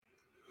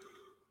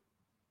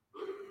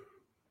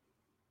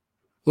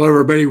Hello,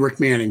 everybody. Rick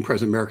Manning,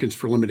 President Americans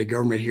for Limited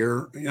Government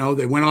here.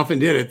 They went off and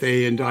did it.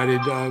 They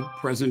indicted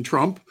President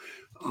Trump.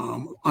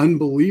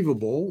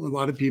 Unbelievable. A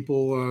lot of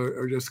people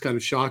are just kind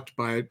of shocked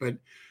by it. But,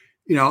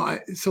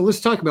 so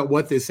let's talk about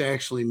what this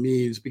actually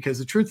means, because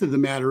the truth of the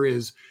matter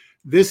is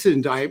this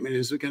indictment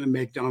is going to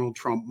make Donald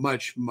Trump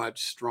much,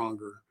 much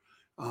stronger,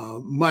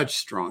 much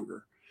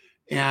stronger.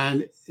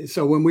 And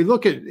so when we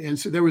look at, and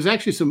so there was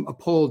actually a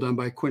poll done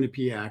by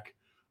Quinnipiac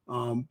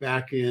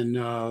back in,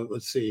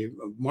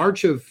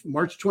 March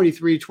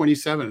 23,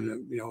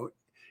 27,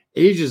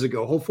 ages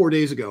ago, whole 4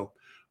 days ago,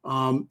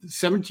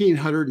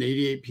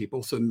 1,788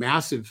 people. So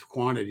massive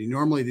quantity.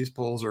 Normally these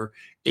polls are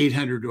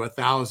 800 to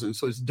 1,000.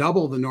 So it's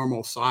double the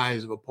normal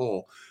size of a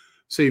poll.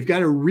 So you've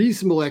got a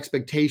reasonable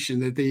expectation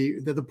that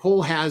the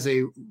poll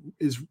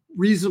is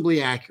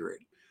reasonably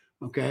accurate.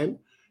 Okay.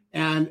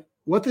 And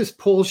what this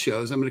poll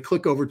shows, I'm going to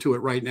click over to it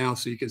right now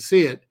so you can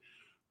see it.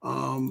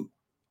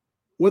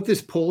 What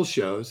this poll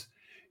shows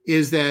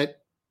is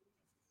that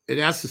it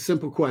asks a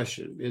simple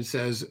question. It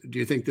says, do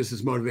you think this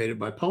is motivated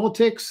by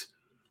politics?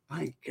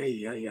 Do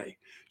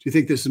you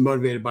think this is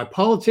motivated by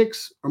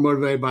politics or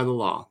motivated by the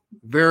law?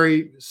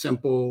 Very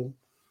simple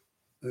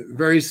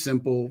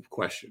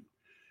question.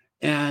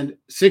 And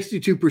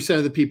 62%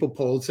 of the people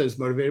polled said it's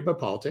motivated by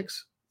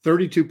politics.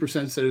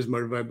 32% said it's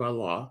motivated by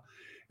law.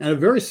 And a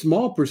very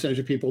small percentage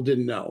of people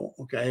didn't know.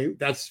 Okay.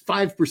 That's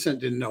 5%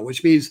 didn't know,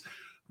 which means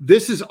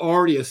this is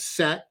already a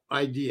set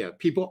idea.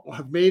 People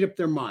have made up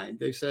their mind.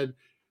 They said,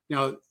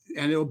 and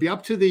it'll be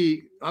up to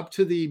the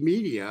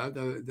media,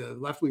 the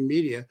left-wing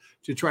media,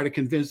 to try to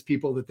convince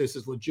people that this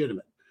is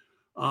legitimate.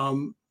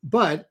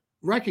 But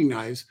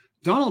recognize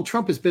Donald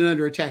Trump has been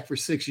under attack for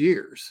 6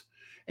 years,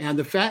 and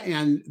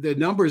the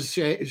numbers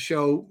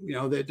show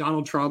that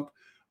Donald Trump,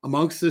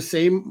 amongst the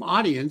same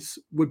audience,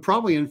 would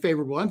probably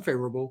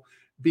unfavorable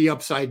be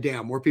upside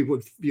down, more people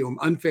would view him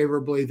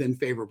unfavorably than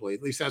favorably.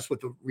 At least that's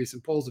what the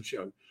recent polls have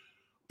shown.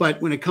 But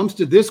when it comes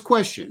to this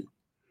question,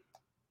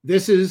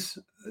 this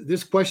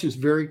question is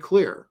very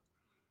clear.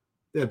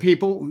 The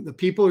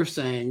people are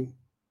saying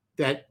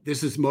that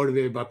this is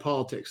motivated by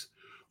politics.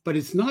 But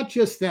it's not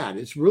just that.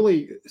 It's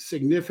really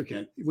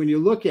significant. When you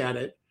look at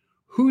it,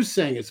 who's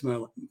saying it's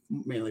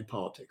mainly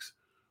politics?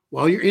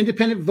 Well, your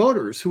independent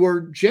voters, who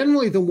are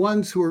generally the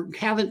ones who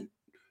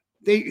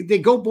they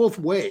go both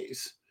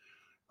ways.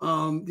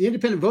 The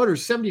independent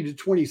voters, 70 to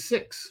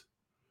 26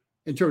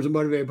 in terms of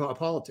motivated by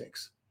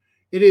politics.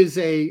 That's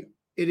a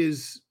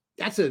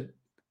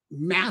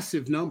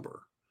massive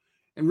number.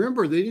 And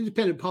remember, the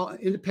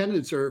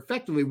independents are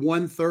effectively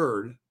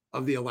 1/3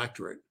 of the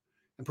electorate,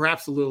 and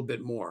perhaps a little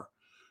bit more.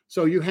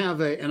 So you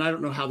have and I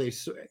don't know how they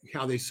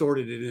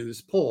sorted it in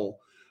this poll,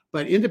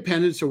 but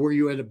independents are where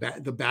you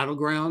at the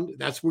battleground.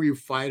 That's where you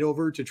fight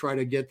over to try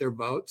to get their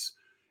votes.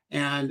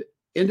 And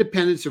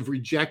independents have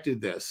rejected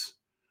this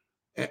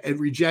and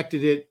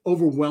rejected it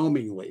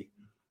overwhelmingly.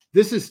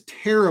 This is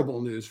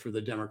terrible news for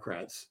the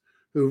Democrats,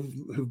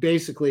 who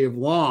basically have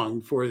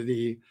longed for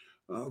the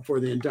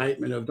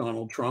indictment of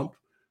Donald Trump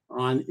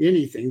on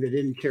anything. They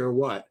didn't care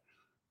what.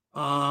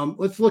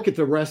 Let's look at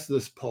the rest of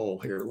this poll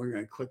here. We're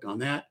going to click on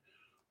that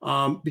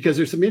because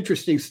there's some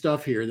interesting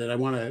stuff here that I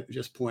want to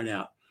just point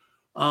out.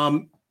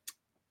 And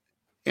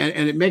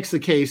it makes the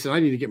case, and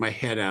I need to get my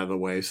head out of the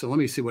way. So let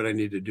me see what I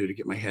need to do to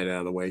get my head out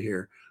of the way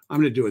here. I'm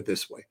going to do it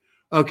this way.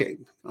 Okay.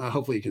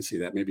 Hopefully you can see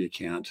that. Maybe you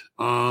can't.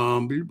 Okay.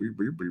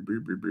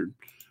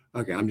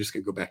 I'm just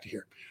going to go back to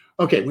here.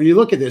 Okay. When you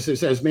look at this, it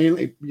says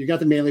mainly, you got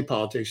the mainly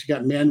politics, you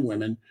got men,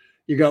 women,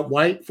 you got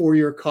white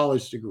 4-year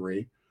college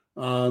degree.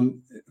 Now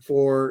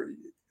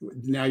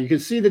you can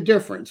see the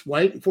difference.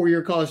 White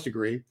 4-year college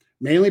degree,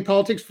 mainly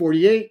politics,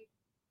 48.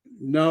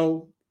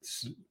 No,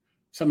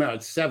 somehow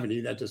it's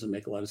 70. That doesn't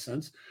make a lot of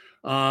sense.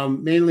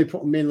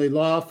 Mainly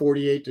law,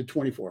 48 to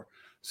 24.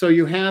 So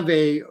you have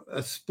a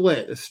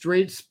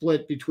straight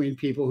split between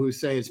people who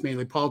say it's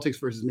mainly politics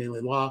versus mainly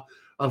law,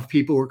 of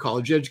people who are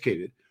college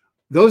educated.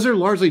 Those are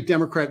largely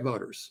Democrat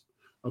voters.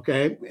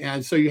 Okay.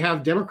 And so you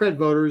have Democrat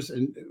voters,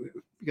 and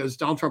because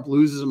Donald Trump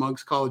loses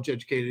amongst college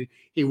educated,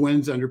 he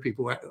wins under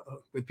people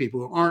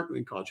who aren't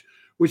in college,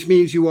 which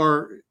means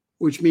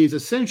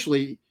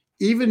essentially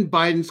even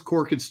Biden's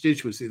core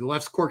constituency, the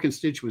left's core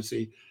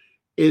constituency,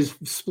 is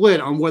split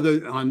on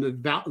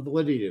the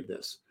validity of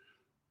this.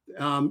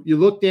 You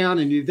look down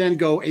and you then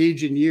go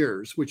age and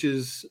years, which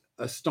is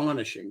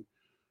astonishing.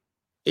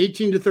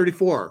 18 to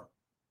 34.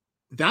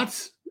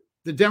 That's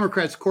the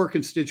Democrats' core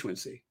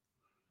constituency.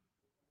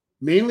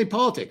 Mainly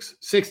politics,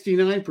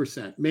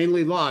 69%.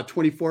 Mainly law,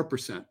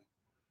 24%.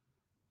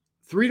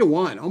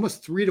 3-to-1,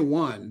 almost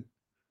 3-to-1.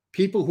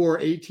 People who are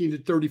 18 to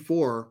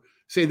 34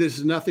 say this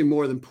is nothing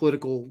more than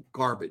political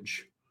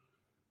garbage.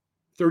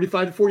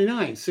 35 to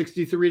 49,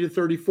 63 to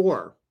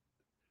 34.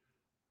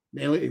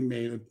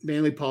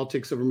 Mainly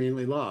politics over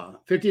mainly law.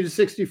 50 to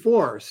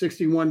 64,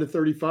 61 to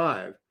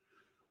 35.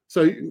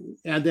 So,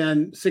 and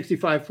then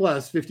 65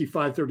 plus,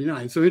 55,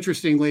 39. So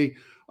interestingly,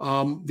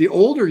 the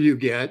older you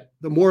get,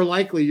 the more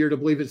likely you're to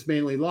believe it's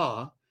mainly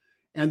law.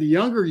 And the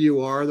younger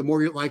you are, the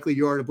more likely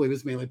you are to believe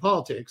it's mainly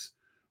politics.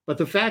 But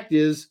the fact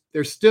is,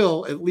 there's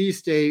still at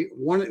least a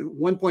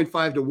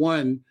 1.5 to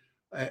 1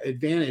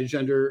 advantage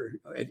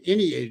at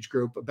any age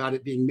group about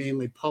it being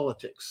mainly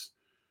politics.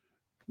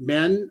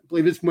 Men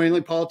believe it's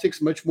mainly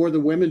politics much more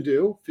than women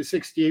do.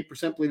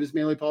 68% believe it's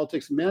mainly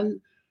politics.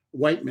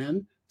 White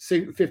men,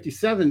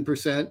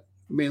 57%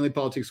 mainly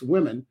politics.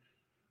 Women.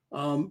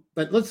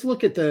 But let's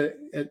look at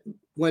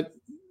what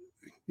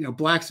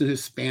blacks and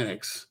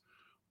Hispanics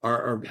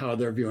are how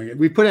they're viewing it.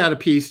 We put out a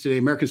piece today.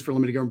 Americans for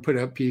Limited Government put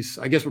out a piece.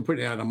 I guess we're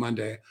putting it out on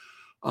Monday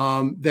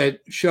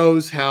that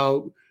shows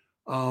how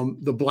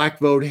the black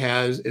vote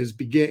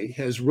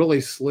has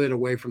really slid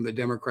away from the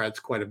Democrats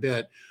quite a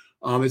bit.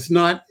 It's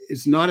not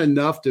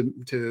enough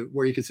to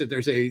where you can sit there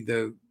and say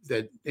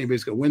that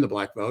anybody's going to win the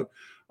black vote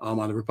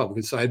on the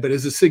Republican side, but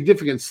it's a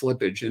significant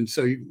slippage, and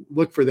so you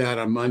look for that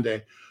on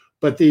Monday.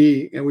 But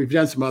and we've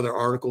done some other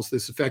articles to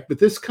this effect, but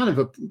this kind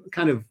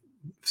of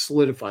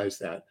solidifies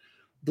that.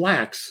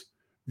 Blacks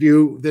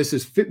view this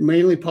as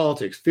mainly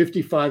politics,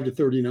 55 to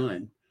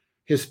 39.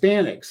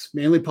 Hispanics,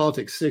 mainly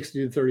politics,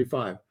 60 to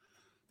 35.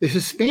 The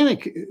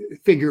Hispanic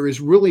figure is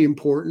really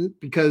important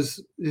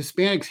because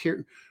Hispanics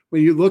here,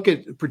 when you look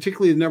at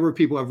particularly the number of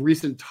people who have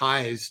recent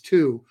ties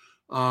to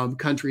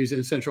countries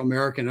in Central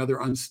America and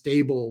other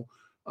unstable,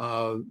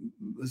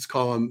 let's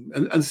call them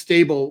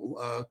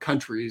unstable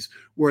countries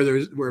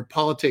where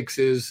politics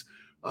is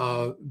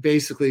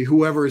basically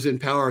whoever is in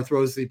power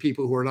throws the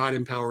people who are not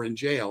in power in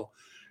jail.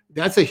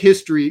 That's a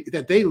history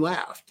that they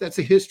left. That's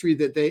a history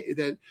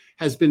that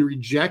has been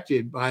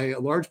rejected by a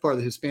large part of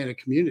the Hispanic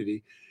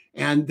community.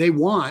 And they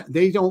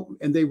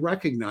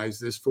recognize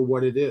this for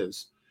what it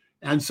is.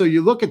 And so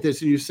you look at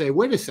this and you say,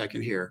 wait a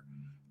second here.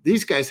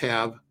 These guys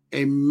have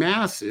a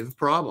massive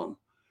problem.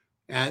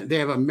 And they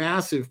have a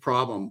massive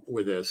problem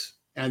with this.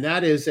 And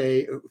that is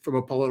from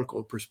a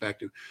political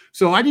perspective.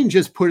 So I didn't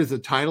just put as the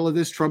title of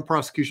this, Trump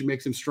prosecution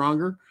makes him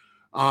stronger,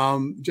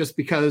 just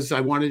because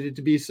I wanted it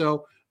to be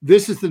so.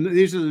 These are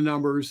the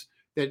numbers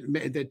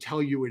that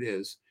tell you it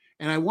is.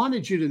 And I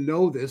wanted you to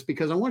know this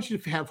because I want you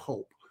to have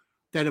hope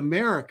that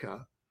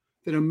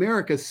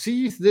America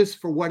sees this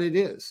for what it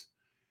is.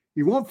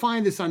 You won't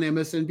find this on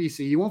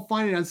MSNBC. You won't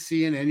find it on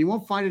CNN. You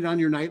won't find it on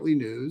your nightly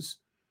news.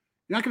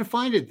 You're not going to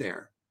find it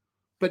there.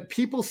 But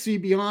people see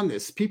beyond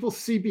this. People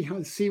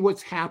see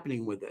what's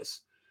happening with this.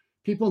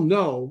 People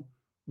know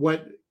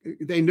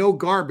they know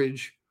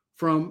garbage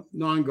from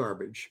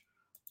non-garbage.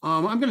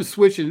 I'm going to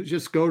switch and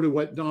just go to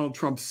what Donald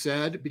Trump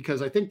said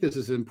because I think this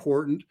is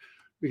important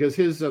because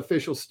his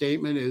official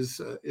statement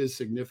is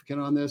significant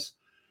on this.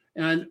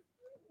 And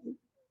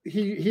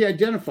he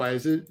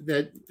identifies it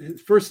that his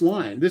first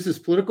line, this is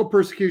political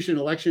persecution,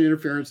 election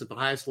interference at the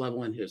highest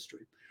level in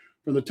history.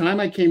 From the time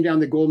I came down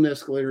the golden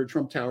escalator at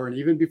Trump Tower, and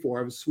even before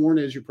I was sworn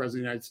as your president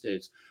of the United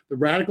States, the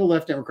radical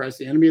left Democrats,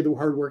 the enemy of the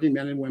hardworking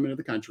men and women of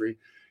the country,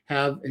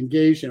 have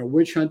engaged in a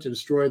witch hunt to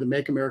destroy the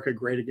Make America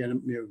Great Again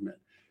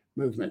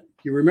movement.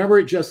 You remember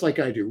it just like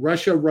I do.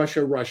 Russia,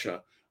 Russia,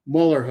 Russia.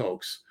 Mueller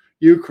hoax.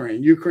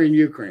 Ukraine, Ukraine,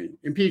 Ukraine.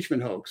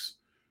 Impeachment hoax.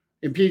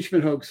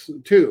 Impeachment hoax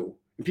 2.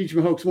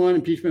 Impeachment hoax 1.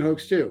 Impeachment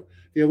hoax 2.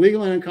 The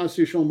illegal and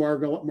unconstitutional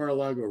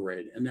Mar-a-Lago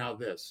raid. And now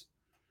this.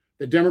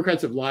 The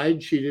Democrats have lied,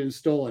 cheated, and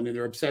stolen in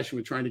their obsession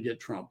with trying to get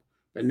Trump.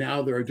 But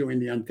now they're doing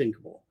the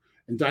unthinkable,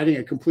 indicting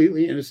a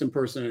completely innocent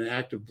person in an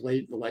act of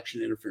blatant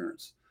election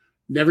interference.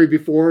 Never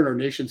before in our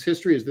nation's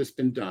history has this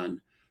been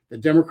done. The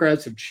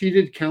Democrats have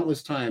cheated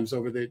countless times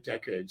over the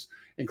decades,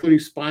 including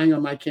spying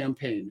on my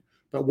campaign,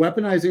 but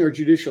weaponizing our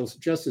judicial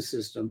justice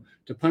system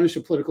to punish a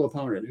political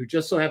opponent who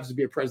just so happens to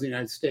be a president of the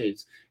United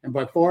States and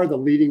by far the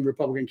leading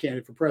Republican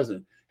candidate for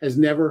president has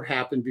never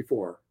happened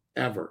before,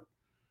 ever.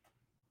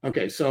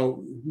 Okay,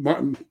 so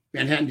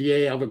Manhattan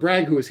DA Alvin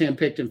Bragg, who was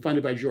handpicked and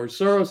funded by George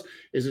Soros,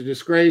 is a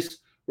disgrace.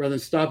 Rather than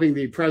stopping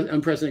the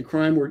unprecedented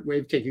crime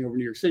wave taking over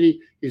New York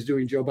City, he's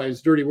doing Joe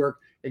Biden's dirty work,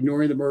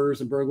 ignoring the murders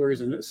and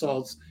burglaries and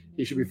assaults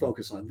he should be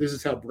focused on. This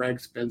is how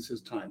Bragg spends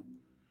his time.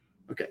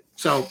 Okay,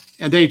 so,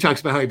 and then he talks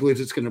about how he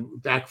believes it's going to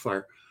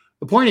backfire.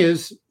 The point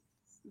is,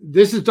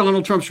 this is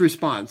Donald Trump's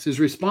response. His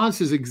response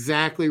is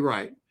exactly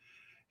right.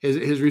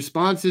 His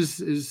response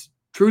is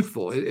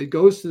truthful. It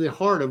goes to the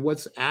heart of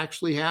what's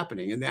actually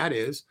happening, and that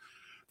is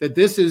that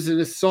this is an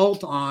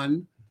assault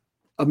on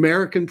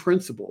American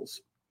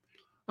principles.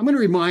 I'm going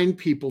to remind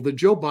people that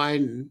Joe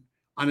Biden,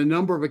 on a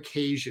number of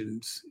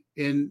occasions,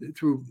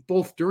 through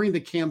both during the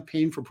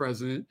campaign for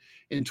president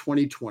in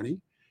 2020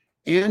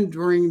 and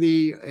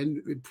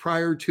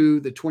prior to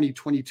the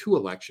 2022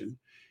 election,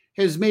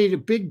 has made a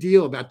big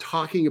deal about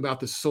talking about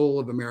the soul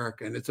of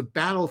America, and it's a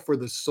battle for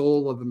the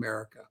soul of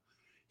America.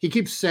 He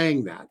keeps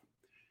saying that.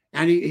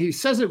 And he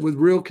says it with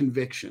real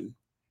conviction.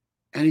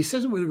 And he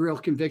says it with real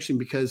conviction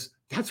because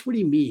that's what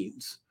he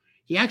means.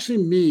 He actually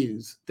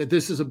means that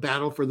this is a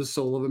battle for the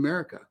soul of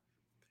America.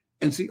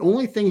 And it's the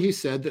only thing he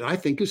said that I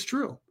think is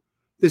true.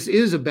 This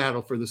is a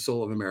battle for the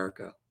soul of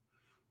America.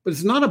 But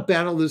it's not a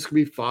battle that's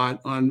going to be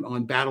fought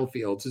on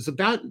battlefields. It's a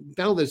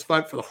battle that's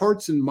fought for the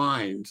hearts and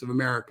minds of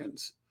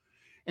Americans.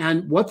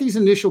 And what these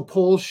initial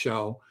polls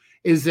show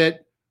is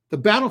that The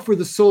battle for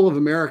the soul of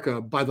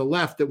America by the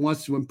left that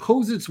wants to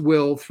impose its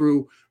will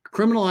through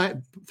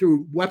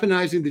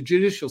weaponizing the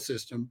judicial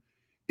system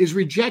is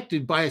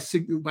rejected by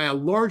a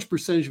large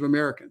percentage of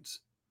Americans.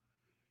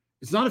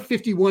 It's not a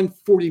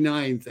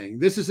 51-49 thing.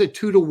 This is a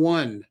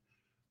 2-to-1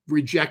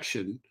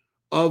 rejection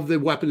of the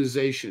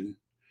weaponization.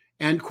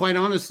 And quite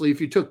honestly, if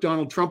you took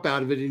Donald Trump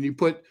out of it and you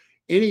put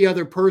any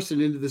other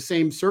person into the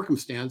same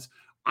circumstance,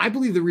 I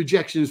believe the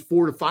rejection is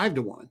 4 to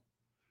 5-to-1.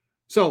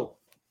 So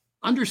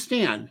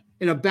understand,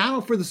 in a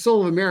battle for the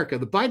soul of America,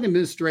 the Biden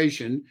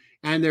administration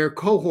and their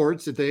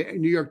cohorts at the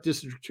New York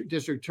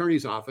District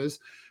Attorney's Office,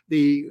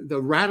 the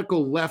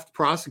radical left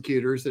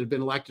prosecutors that have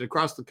been elected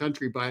across the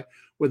country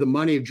with the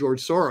money of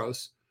George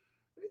Soros,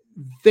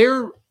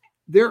 their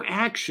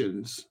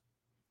actions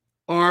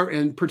are,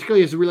 and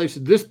particularly as it relates to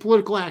this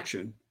political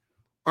action,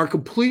 are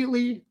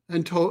completely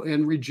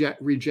and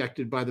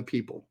rejected by the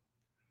people.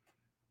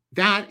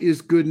 That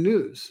is good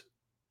news.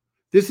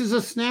 This is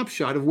a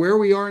snapshot of where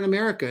we are in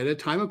America at a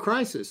time of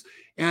crisis.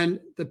 And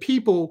the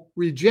people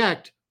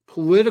reject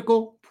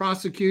political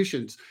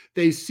prosecutions.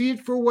 They see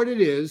it for what it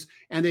is,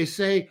 and they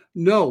say,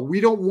 no, we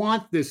don't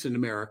want this in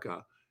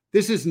America.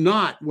 This is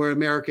not where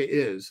America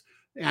is.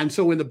 And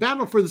so in the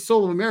battle for the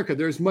soul of America,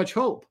 there's much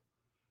hope,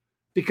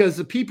 because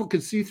the people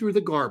can see through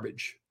the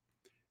garbage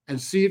and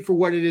see it for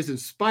what it is, in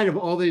spite of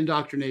all the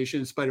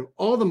indoctrination, in spite of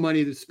all the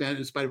money that's spent,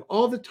 in spite of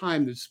all the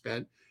time that's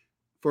spent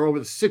for over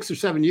the 6 or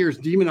 7 years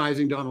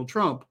demonizing Donald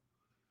Trump.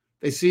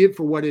 They see it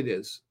for what it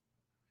is.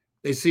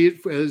 They see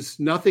it as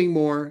nothing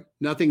more,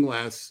 nothing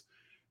less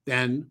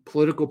than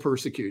political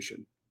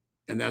persecution.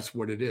 And that's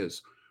what it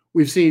is.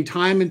 We've seen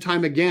time and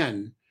time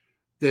again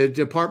the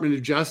Department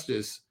of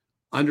Justice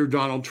under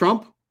Donald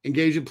Trump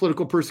engage in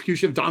political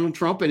persecution of Donald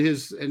Trump and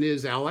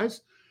his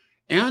allies,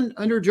 and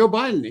under Joe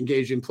Biden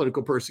engage in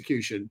political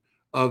persecution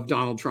of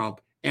Donald Trump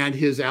and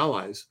his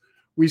allies.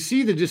 We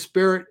see the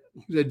disparate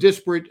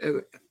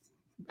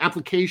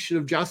application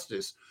of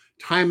justice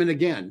time and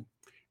again.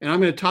 And I'm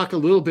going to talk a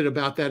little bit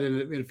about that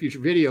in a future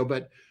video,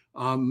 but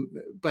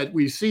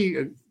we see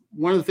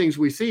one of the things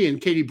we see, and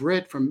Katie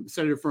Britt,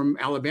 Senator from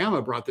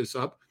Alabama, brought this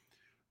up.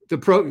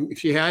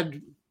 She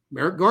had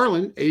Merrick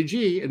Garland,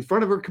 AG, in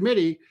front of her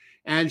committee,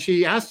 and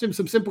she asked him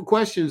some simple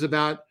questions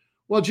about,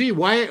 well, gee,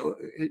 why?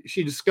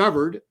 She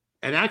discovered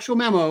an actual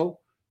memo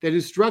that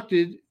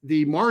instructed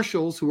the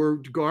marshals who were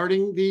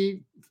guarding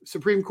the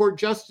Supreme Court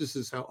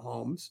justices'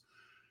 homes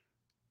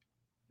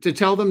to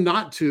tell them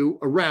not to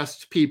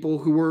arrest people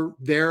who were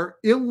there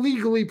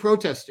illegally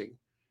protesting,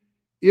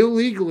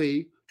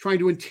 illegally trying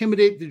to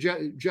intimidate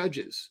the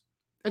judges.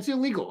 That's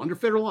illegal under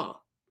federal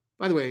law.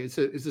 By the way, it's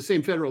the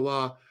same federal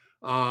law.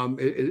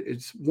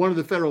 It's one of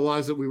the federal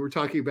laws that we were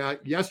talking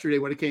about yesterday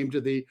when it came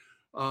to the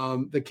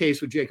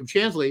case with Jacob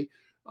Chansley,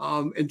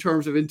 in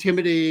terms of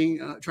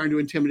trying to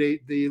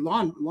intimidate the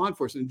law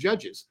enforcement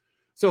judges.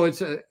 So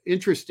it's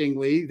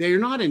interestingly, they are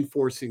not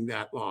enforcing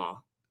that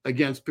law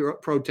against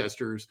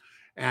protesters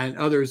and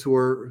others who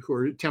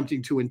are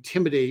attempting to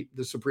intimidate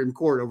the Supreme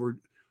Court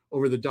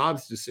over the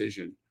Dobbs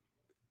decision.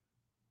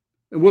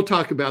 And we'll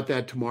talk about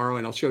that tomorrow,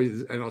 and I'll show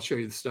you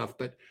the stuff.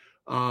 But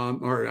I'll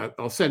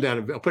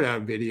put out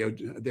a video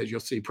that you'll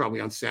see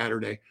probably on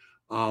Saturday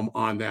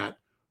on that.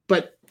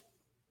 But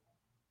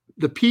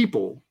the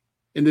people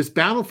in this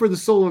battle for the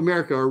soul of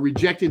America are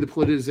rejecting the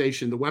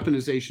politicization, the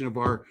weaponization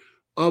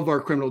of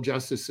our criminal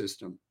justice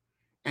system.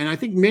 And I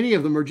think many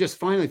of them are just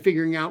finally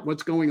figuring out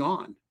what's going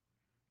on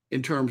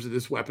in terms of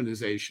this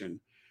weaponization,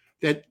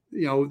 that,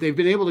 they've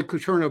been able to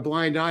turn a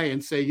blind eye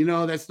and say,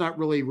 that's not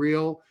really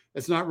real.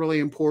 That's not really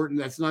important.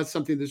 That's not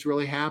something that's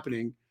really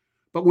happening.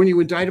 But when you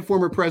indict a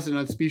former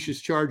president on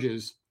specious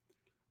charges,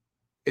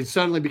 it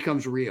suddenly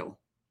becomes real.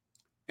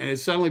 And it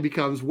suddenly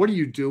becomes, what are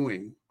you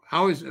doing?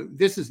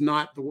 This is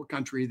not the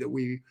country that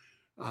we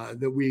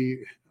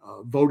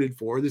voted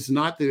for. This is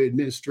not the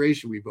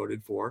administration we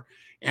voted for.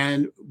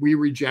 And we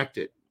reject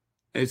it.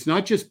 And it's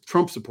not just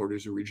Trump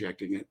supporters who are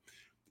rejecting it.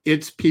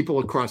 It's people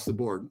across the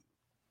board.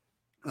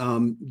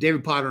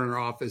 David Potter in our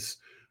office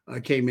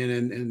came in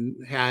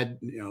and had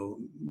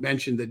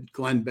mentioned that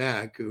Glenn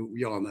Beck, who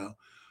we all know,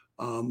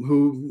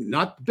 who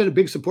not been a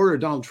big supporter of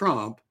Donald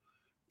Trump,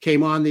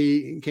 came on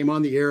the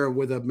air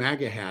with a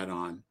MAGA hat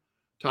on,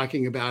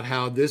 talking about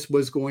how this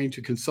was going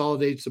to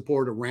consolidate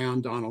support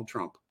around Donald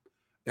Trump.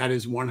 That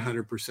is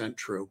 100%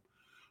 true.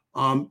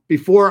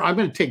 Before I'm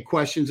going to take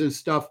questions and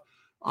stuff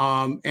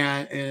and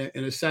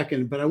in a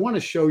second, but I want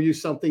to show you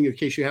something in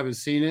case you haven't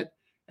seen it,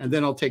 and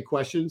then I'll take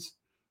questions.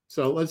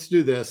 So let's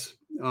do this.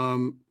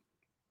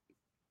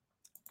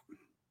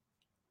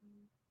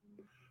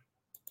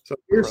 So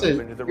here's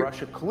into the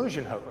Russia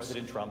collusion hoax.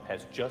 President Trump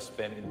has just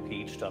been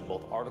impeached on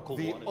both Article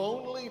 1 and... The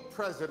only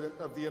president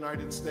of the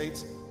United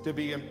States to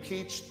be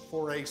impeached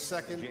for a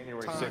second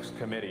January time. 6th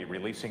committee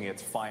releasing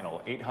its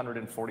final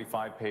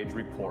 845-page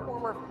report.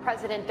 Former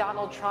President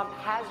Donald Trump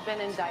has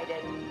been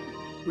indicted.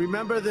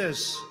 Remember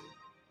this: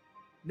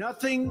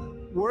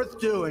 nothing worth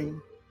doing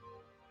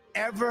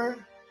ever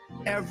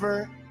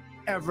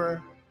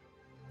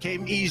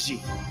came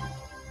easy.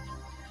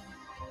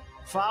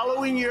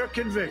 Following your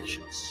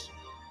convictions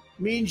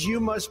means you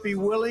must be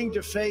willing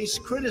to face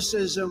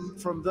criticism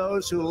from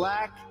those who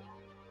lack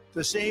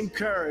the same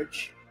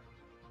courage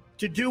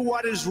to do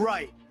what is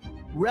right.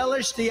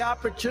 Relish the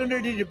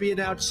opportunity to be an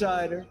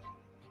outsider.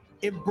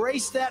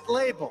 Embrace that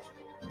label.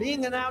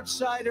 Being an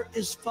outsider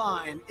is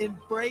fine.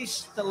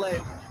 Embrace the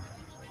label,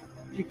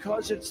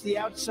 because it's the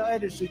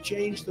outsiders who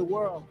change the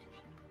world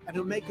and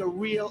who make a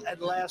real and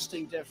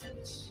lasting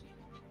difference.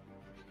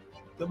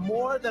 The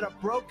more that a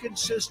broken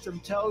system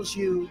tells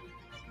you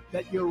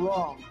that you're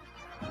wrong,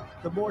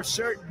 the more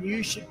certain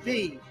you should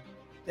be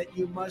that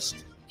you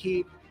must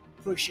keep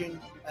pushing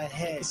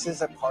ahead. This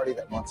is a party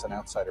that wants an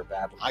outsider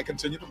badly. I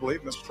continue to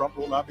believe Mr. Trump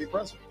will not be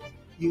president.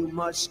 You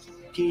must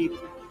keep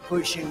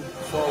pushing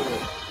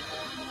forward.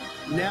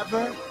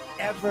 Never,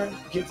 ever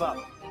give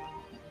up.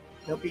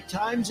 There'll be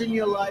times in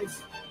your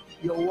life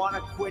you'll want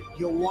to quit,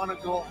 you'll want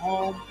to go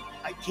home.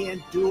 I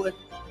can't do it.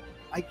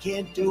 I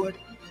can't do it.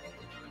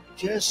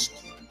 Just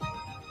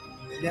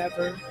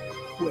never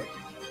quit.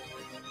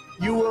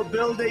 You will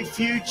build a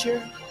future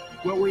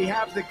where we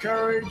have the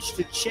courage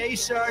to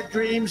chase our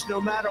dreams no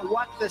matter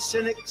what the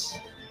cynics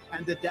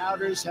and the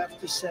doubters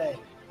have to say.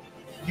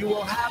 You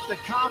will have the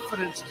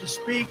confidence to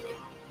speak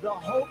the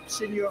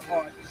hopes in your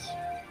hearts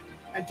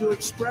and to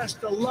express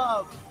the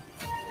love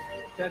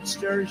that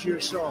stirs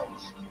your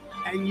souls.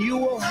 And you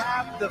will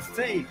have the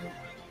faith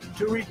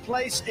to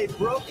replace a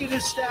broken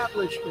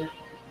establishment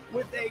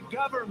with a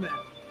government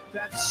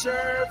that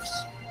serves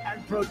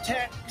and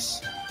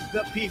protects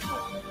the people.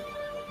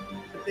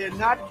 They're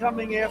not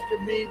coming after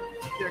me,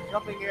 they're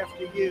coming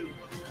after you.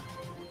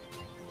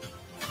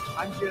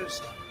 I'm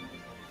just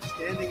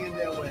standing in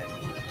their way.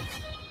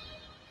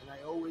 And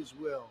I always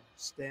will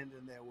stand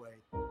in their way.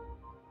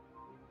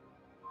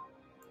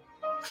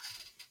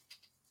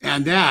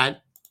 And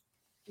that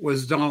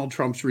was Donald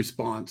Trump's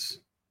response.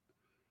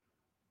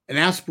 An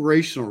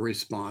aspirational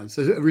response,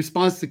 a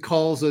response that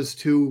calls us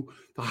to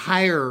the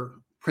higher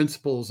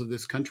principles of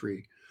this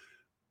country.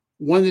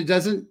 One that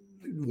doesn't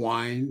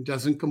whine,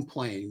 doesn't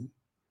complain,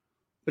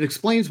 but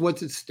explains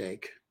what's at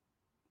stake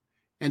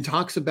and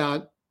talks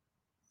about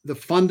the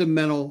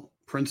fundamental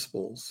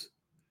principles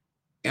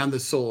and the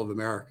soul of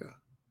America.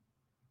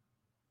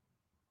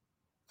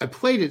 I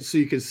played it so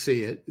you could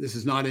see it. This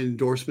is not an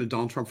endorsement of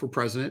Donald Trump for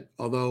president,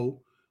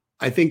 although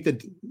I think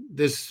that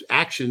this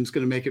action is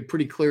going to make it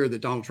pretty clear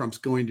that Donald Trump's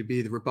going to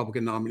be the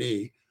Republican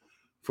nominee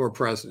for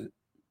president.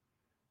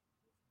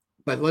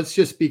 But let's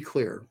just be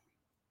clear.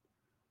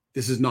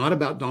 This is not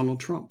about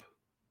Donald Trump.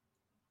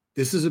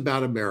 This is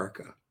about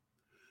America.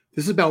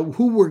 This is about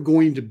who we're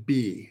going to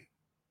be.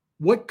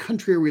 What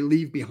country are we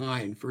leave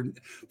behind for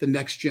the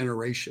next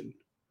generation?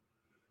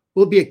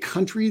 Will it be a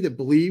country that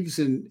believes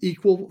in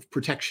equal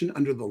protection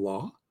under the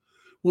law?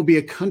 Will it be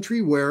a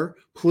country where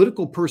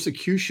political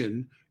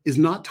persecution is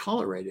not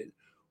tolerated?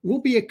 Will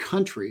it be a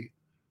country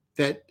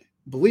that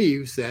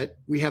believes that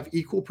we have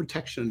equal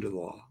protection under the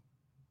law?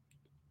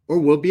 Or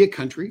will it be a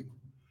country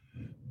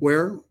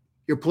where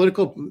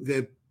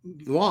the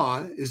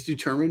law is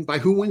determined by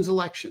who wins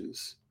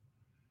elections?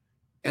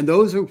 And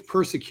those who are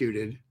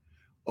persecuted,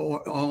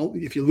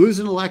 if you lose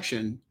an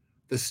election,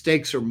 the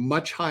stakes are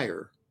much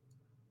higher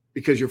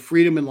because your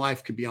freedom and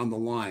life could be on the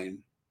line.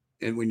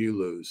 And when you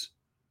lose,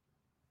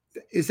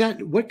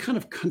 what kind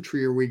of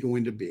country are we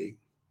going to be?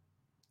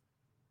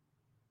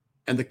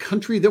 And the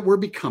country that we're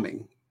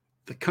becoming,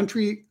 the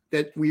country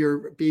that we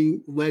are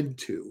being led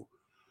to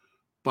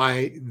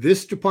by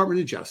this Department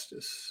of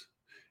Justice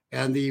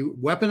and the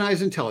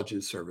weaponized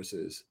intelligence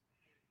services,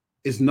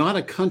 is not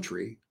a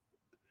country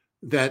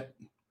that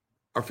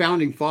our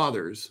founding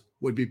fathers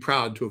would be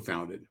proud to have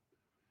founded.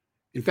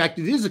 In fact,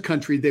 it is a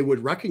country they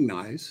would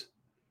recognize.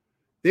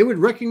 They would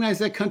recognize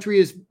that country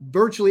as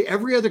virtually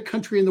every other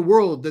country in the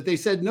world that they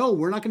said, no,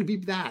 we're not going to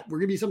be that. We're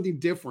going to be something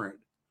different.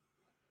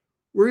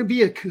 We're going to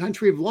be a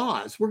country of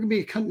laws. We're going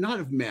to be not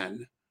of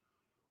men.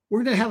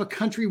 We're going to have a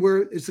country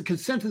where it's the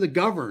consent of the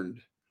governed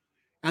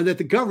and that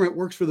the government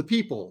works for the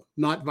people,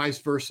 not vice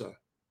versa.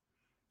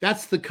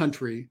 That's the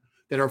country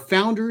that our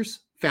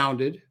founders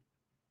founded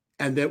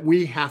and that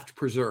we have to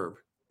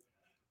preserve.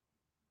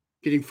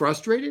 Getting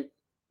frustrated,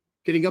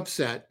 getting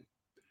upset,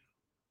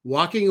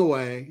 walking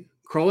away,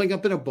 curling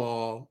up in a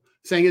ball,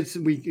 saying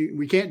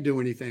we can't do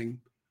anything,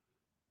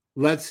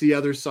 lets the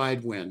other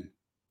side win.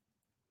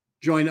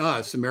 Join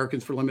us,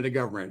 Americans for Limited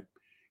Government,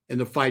 in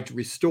the fight to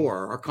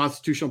restore our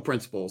constitutional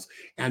principles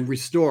and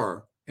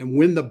restore and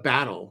win the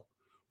battle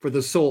for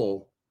the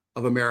soul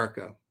of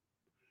America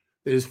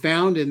that is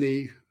found in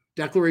the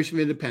Declaration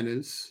of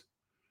Independence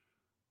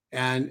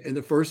and in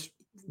the first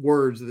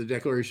words of the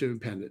Declaration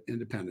of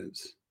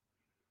Independence.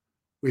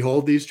 We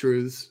hold these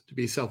truths to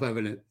be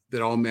self-evident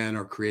that all men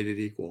are created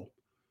equal.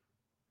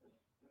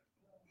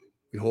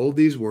 We hold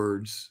these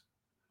words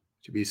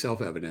to be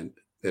self-evident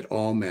that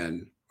all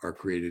men are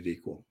created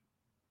equal.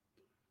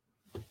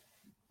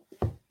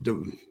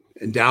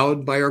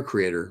 Endowed by our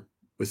Creator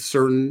with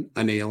certain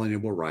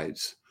unalienable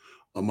rights,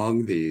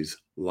 among these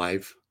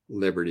life,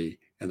 liberty,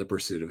 and the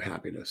pursuit of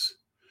happiness.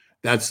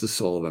 That's the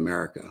soul of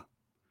America.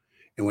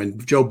 And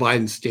when Joe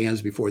Biden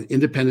stands before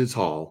Independence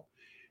Hall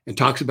and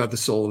talks about the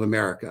soul of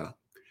America,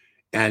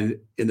 and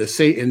in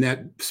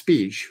that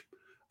speech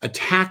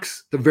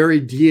attacks the very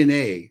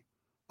DNA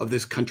of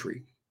this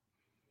country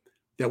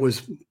that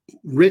was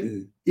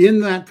written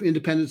in that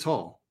Independence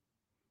Hall,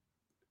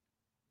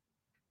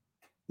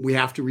 we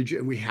have to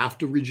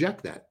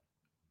reject that.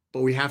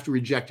 But we have to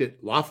reject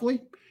it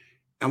lawfully,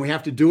 and we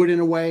have to do it in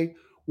a way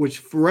which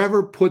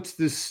forever puts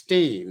this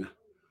stain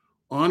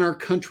on our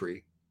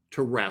country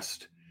to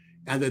rest.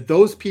 And that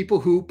those people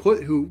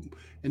who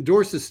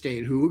endorsed the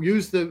stain, who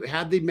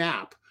had the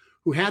map,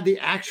 who had the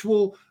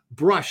actual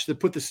brush that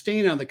put the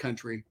stain on the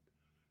country,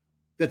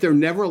 that they're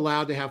never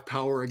allowed to have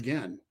power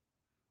again.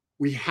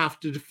 We have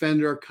to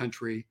defend our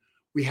country.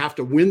 We have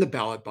to win the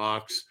ballot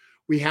box.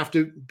 We have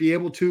to be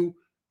able to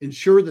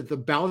ensure that the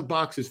ballot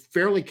box is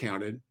fairly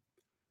counted.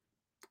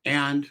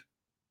 And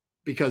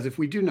because if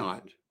we do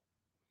not,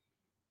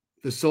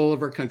 the soul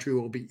of our country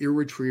will be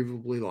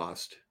irretrievably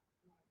lost.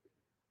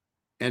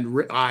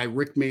 And I,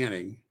 Rick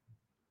Manning,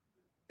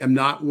 am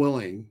not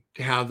willing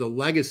to have the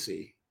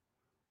legacy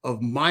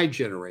of my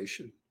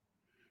generation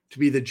to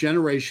be the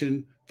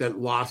generation that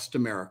lost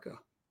America.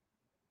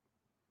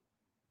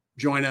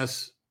 Join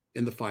us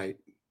in the fight.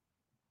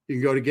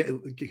 You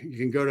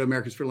can go to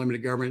Americans for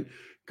Limited Government,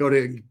 go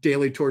to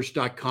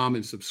dailytorch.com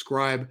and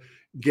subscribe.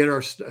 Get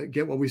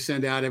what we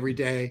send out every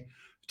day.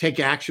 Take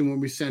action when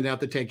we send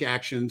out the take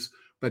actions,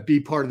 but be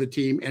part of the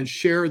team and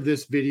share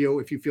this video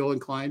if you feel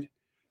inclined.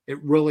 It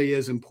really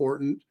is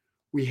important.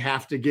 We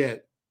have to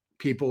get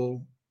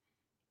people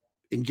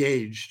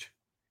engaged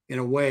in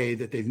a way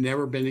that they've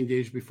never been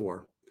engaged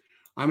before.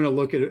 I'm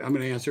going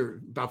to answer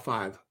about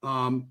 5.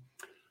 Lana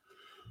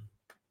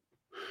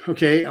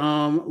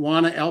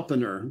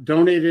Elpiner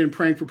donated and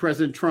praying for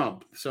President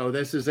Trump. So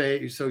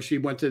she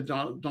went to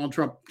Donald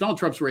Trump. Donald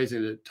Trump's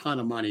raising a ton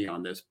of money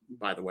on this,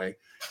 by the way,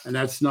 and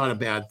that's not a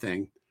bad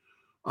thing.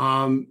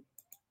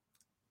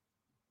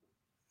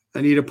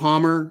 Anita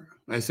Palmer,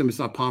 I assume it's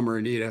not Palmer,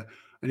 Anita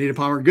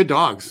Palmer, good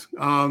dogs.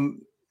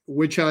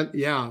 Witch hunt.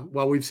 Yeah.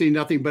 Well, we've seen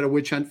nothing but a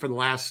witch hunt for the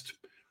last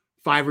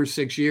 5 or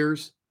 6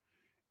 years.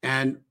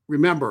 And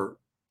remember,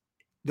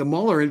 the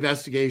Mueller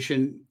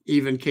investigation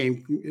even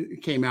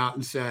came out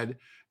and said,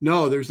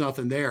 no, there's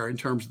nothing there in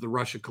terms of the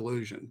Russia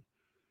collusion.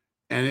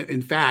 And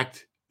in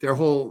fact, their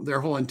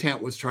whole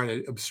intent was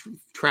trying to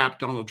trap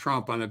Donald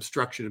Trump on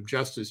obstruction of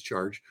justice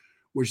charge,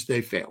 which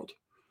they failed.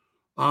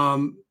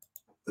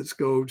 Let's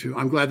go to,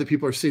 I'm glad that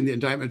people are seeing the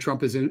indictment of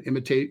Trump as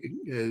imitation.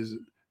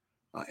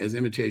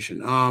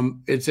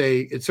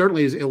 It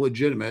certainly is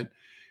illegitimate.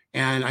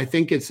 And I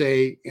think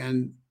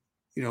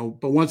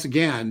but once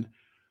again,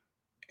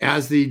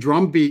 as the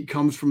drumbeat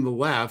comes from the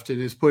left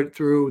and is put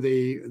through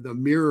the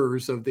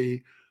mirrors of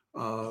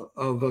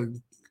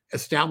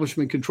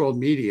establishment controlled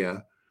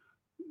media,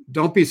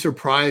 don't be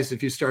surprised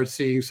if you start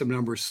seeing some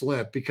numbers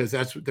slip, because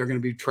that's what they're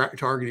going to be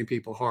targeting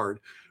people hard.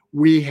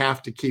 We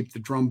have to keep the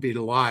drumbeat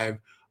alive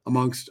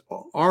amongst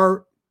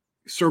our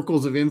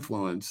circles of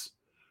influence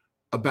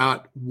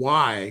about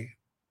why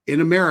in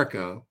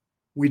America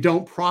we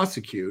don't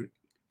prosecute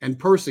and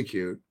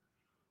persecute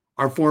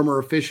our former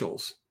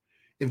officials.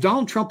 If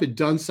Donald Trump had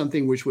done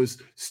something which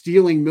was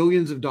stealing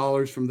millions of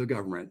dollars from the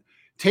government,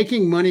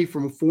 taking money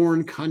from a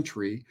foreign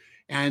country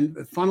and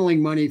funneling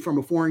money from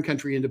a foreign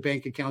country into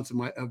bank accounts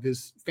of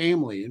his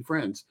family and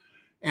friends,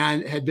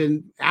 and had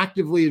been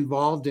actively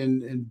involved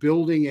in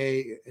building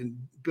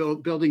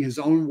his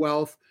own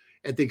wealth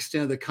at the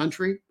extent of the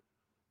country,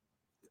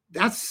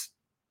 that's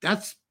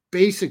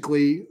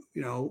basically,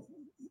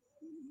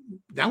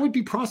 that would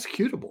be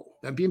prosecutable.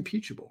 That'd be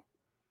impeachable.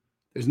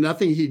 There's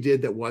nothing he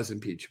did that was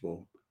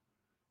impeachable.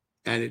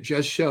 And it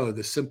just showed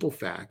the simple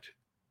fact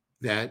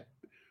that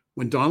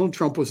when Donald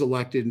Trump was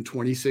elected in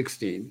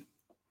 2016,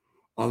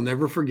 I'll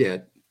never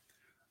forget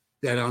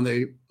that on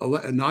the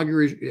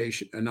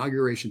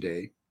inauguration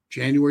day,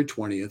 January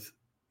 20th,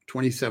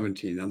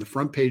 2017, on the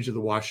front page of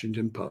the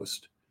Washington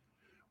Post,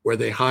 where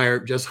they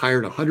just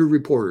hired 100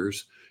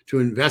 reporters to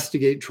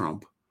investigate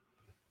Trump,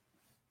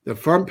 the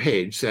front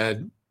page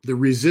said, "The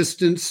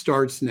resistance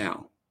starts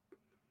now."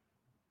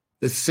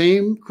 The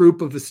same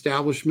group of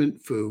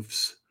establishment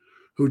foofs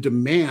who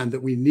demand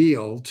that we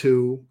kneel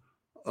to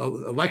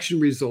election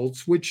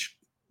results, which,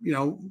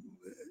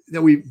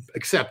 that we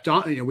accept.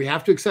 We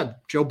have to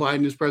accept Joe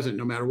Biden as president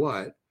no matter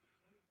what.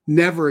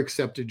 Never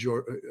accepted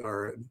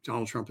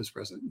Donald Trump as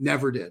president.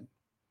 Never did.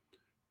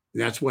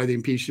 And that's why they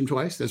impeached him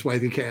twice. That's why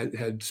they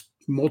had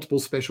multiple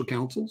special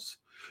counsels.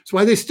 That's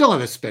why they still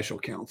have a special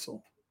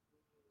counsel.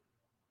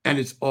 And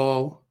it's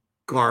all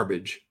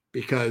garbage,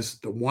 because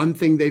the one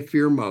thing they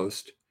fear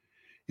most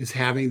is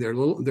having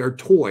their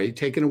toy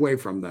taken away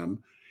from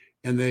them,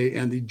 and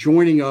the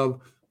joining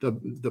of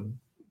the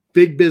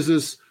big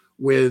business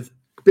with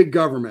big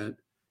government,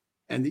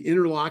 and the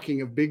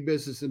interlocking of big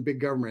business and big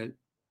government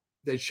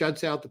that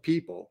shuts out the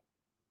people.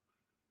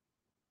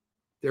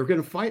 They're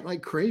going to fight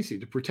like crazy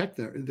to protect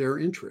their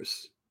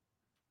interests.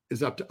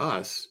 It's up to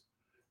us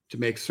to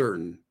make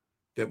certain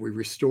that we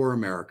restore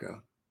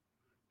America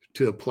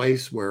to a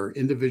place where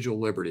individual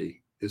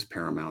liberty is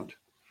paramount.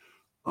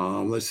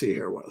 Let's see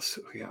here. What else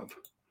do we have?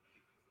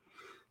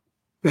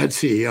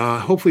 Betsy,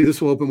 hopefully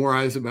this will open more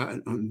eyes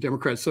about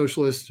Democrat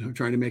socialists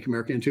trying to make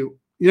America into.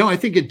 I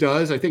think it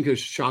does. I think there's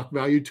shock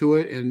value to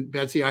it. And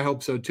Betsy, I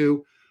hope so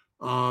too.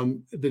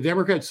 The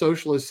Democrat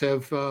socialists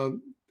have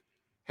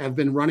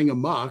been running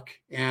amok,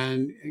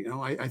 and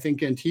I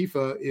think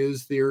Antifa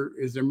is their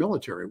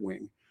military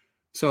wing.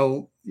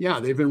 So yeah,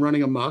 they've been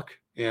running amok,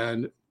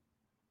 and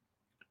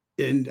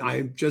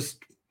I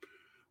just,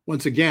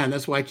 once again,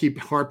 that's why I keep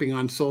harping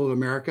on Soul of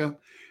America.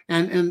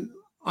 And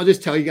I'll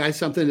just tell you guys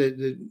something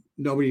that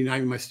nobody, not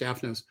even my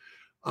staff, knows.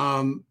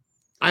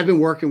 I've been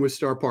working with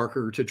Star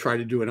Parker to try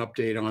to do an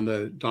update on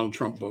the Donald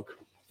Trump book.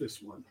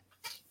 This one.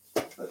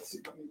 Let's see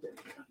if I can get it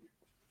down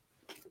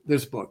here.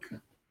 This book.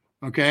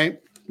 Okay.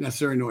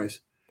 Necessary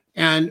Noise.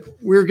 And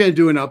we're going to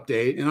do an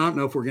update. And I don't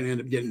know if we're going to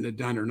end up getting it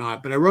done or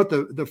not, but I wrote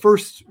the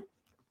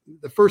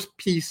first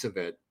piece of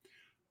it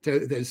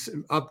this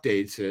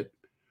updates it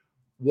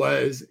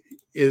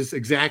is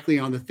exactly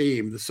on the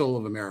theme, the soul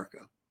of America.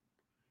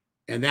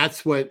 And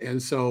that's what,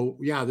 and so,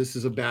 yeah, this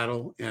is a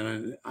battle.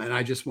 And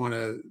I just want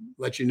to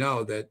let you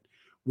know that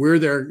we're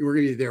there. We're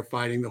going to be there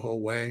fighting the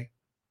whole way,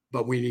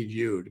 but we need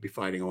you to be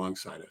fighting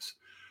alongside us.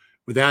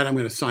 With that, I'm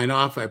going to sign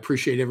off. I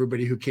appreciate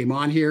everybody who came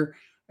on here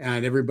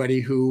and everybody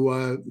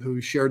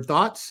who shared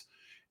thoughts,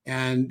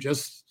 and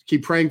just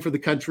keep praying for the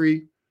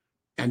country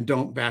and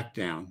don't back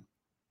down.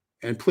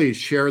 And please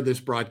share this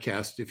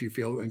broadcast if you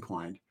feel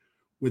inclined.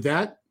 With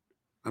that,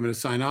 I'm going to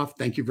sign off.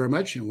 Thank you very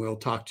much. And we'll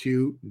talk to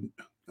you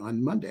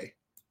on Monday.